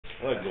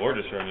I look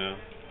gorgeous right now.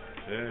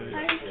 Yeah.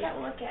 I just can't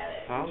look at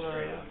it.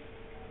 Holla.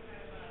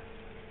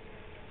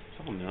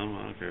 Oh no,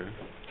 I don't care.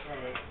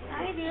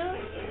 I do.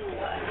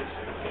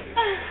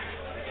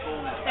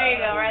 There you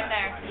go, right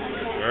there.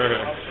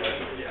 Okay.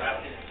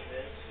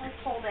 Let's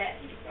hold it.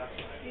 Are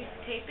you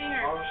taping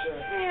or?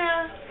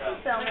 Yeah, I'm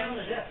filming.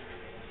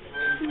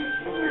 You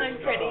look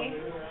pretty.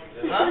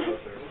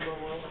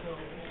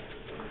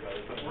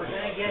 We're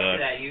gonna get to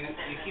that. You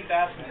keep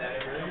asking that.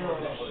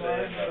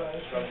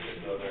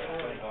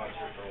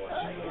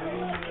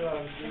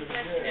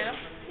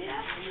 Yeah.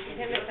 You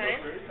can sign?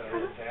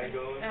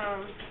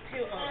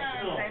 Two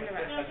sign the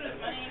rest.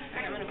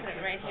 I'm gonna put it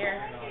right here.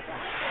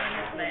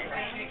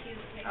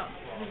 Oh,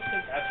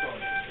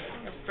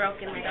 it's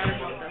broken. My daughter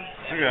broke them.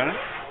 I got it.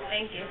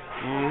 Thank you.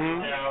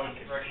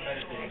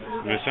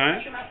 You sign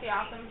it? It must be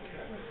awesome.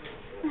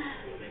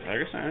 I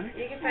can sign it.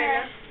 You can sign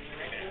it.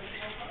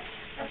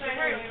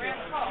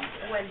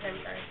 Wednesday, I'm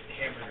sorry.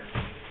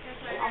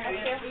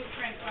 Almost here?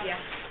 Yeah.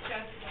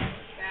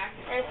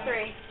 There's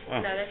 3. Oh.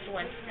 No, there's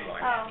one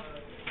more. Oh.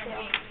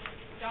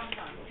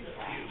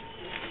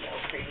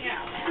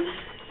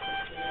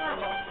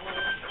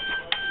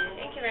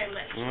 Thank you very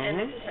much. Mm-hmm. And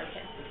this is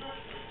okay.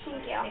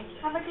 Thank you.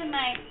 Have a good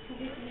night.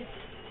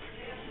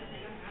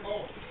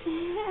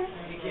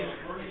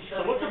 So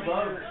what's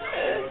above?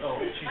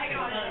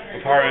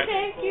 Apartment.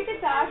 Okay, you can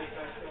talk.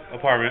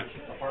 Apartment.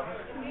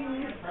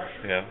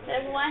 Mm-hmm. Yeah.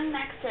 There's one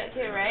next to it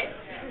too, right?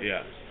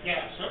 Yeah.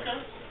 Yes,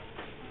 okay.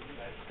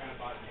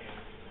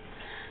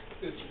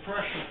 It's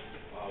pressure.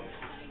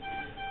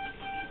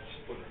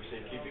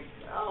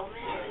 Oh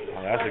man.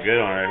 Oh, that's a good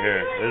one right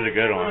here. This is a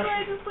good one.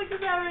 I just looked at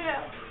that right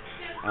now.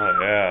 Oh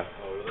yeah.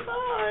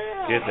 Oh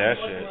yeah. Get that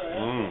shit.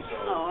 Mm.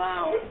 Oh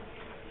wow.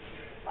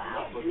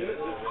 Wow.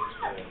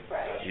 That's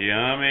fresh.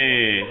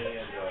 Yummy.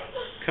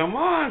 Come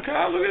on,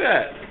 Kyle. Look at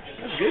that.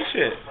 That's good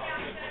shit.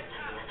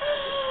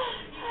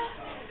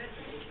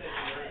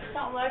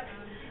 Don't look.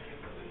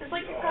 It's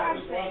like a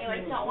crash thing. You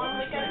like don't want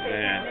to look at it.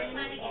 Man,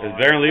 it's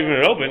better than leaving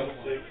it open.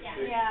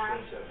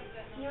 Yeah.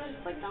 He was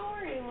just like, don't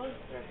worry, we'll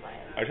reply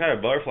it. I tried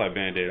a butterfly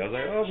band-aid. I was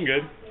like, oh, I'm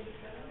good.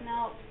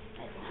 No,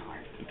 it's not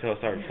working. Until I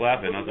started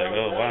flapping. I was like,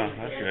 oh wow,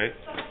 that's great.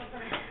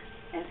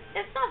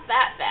 It's not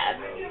that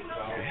bad.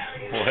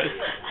 What?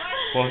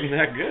 Wasn't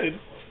that good?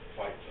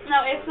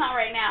 No, it's not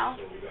right now.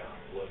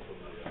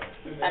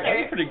 That's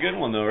a pretty good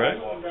one though, right?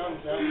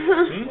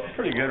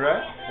 Pretty good,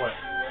 right? What?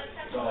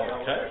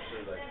 Okay.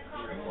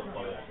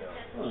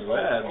 Not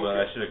bad, but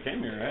I should have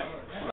came here, right?